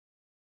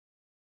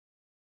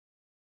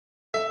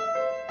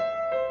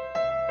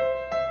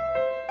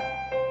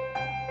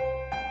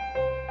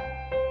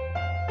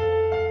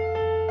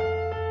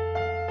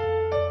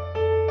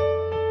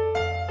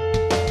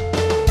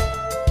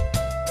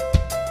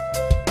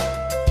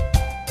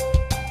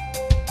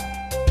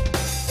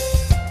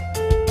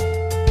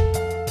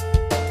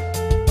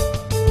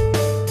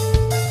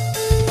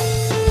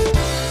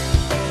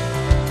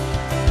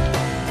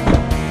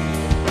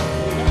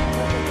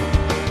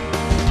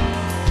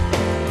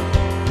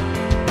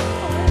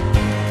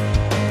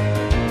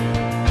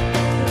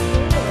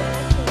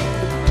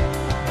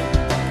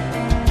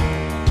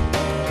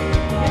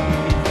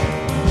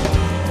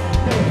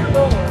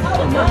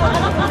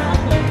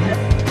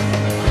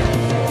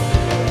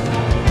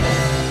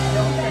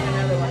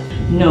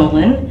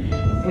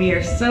Nolan. We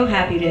are so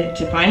happy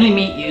to finally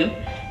meet you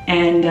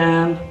and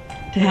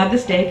to have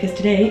this day, because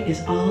today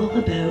is all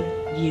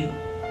about you.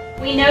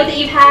 We know that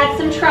you've had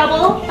some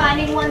trouble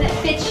finding one that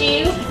fits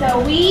you,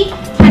 so we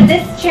had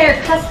this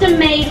chair custom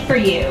made for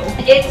you.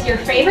 It's your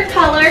favorite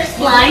color,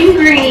 slime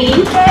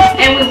green,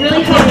 and we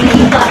really hope that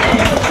you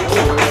love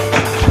it.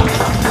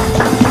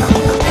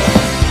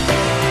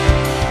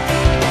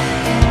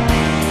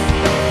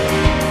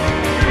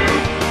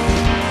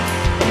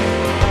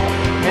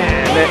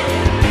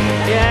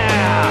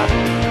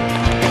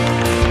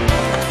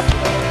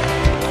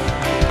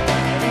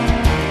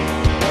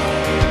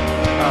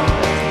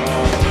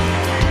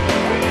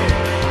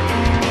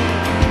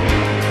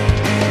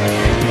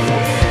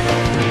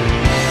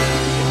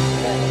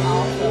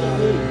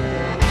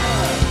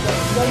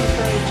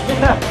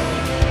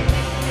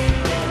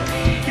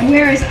 And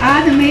whereas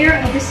I, the mayor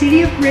of the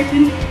city of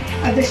Griffin,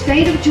 of the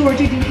state of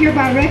Georgia, do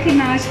hereby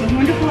recognize the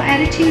wonderful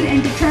attitude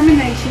and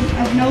determination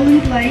of Nolan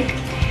Blake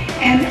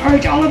and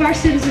urge all of our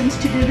citizens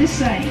to do the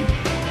same.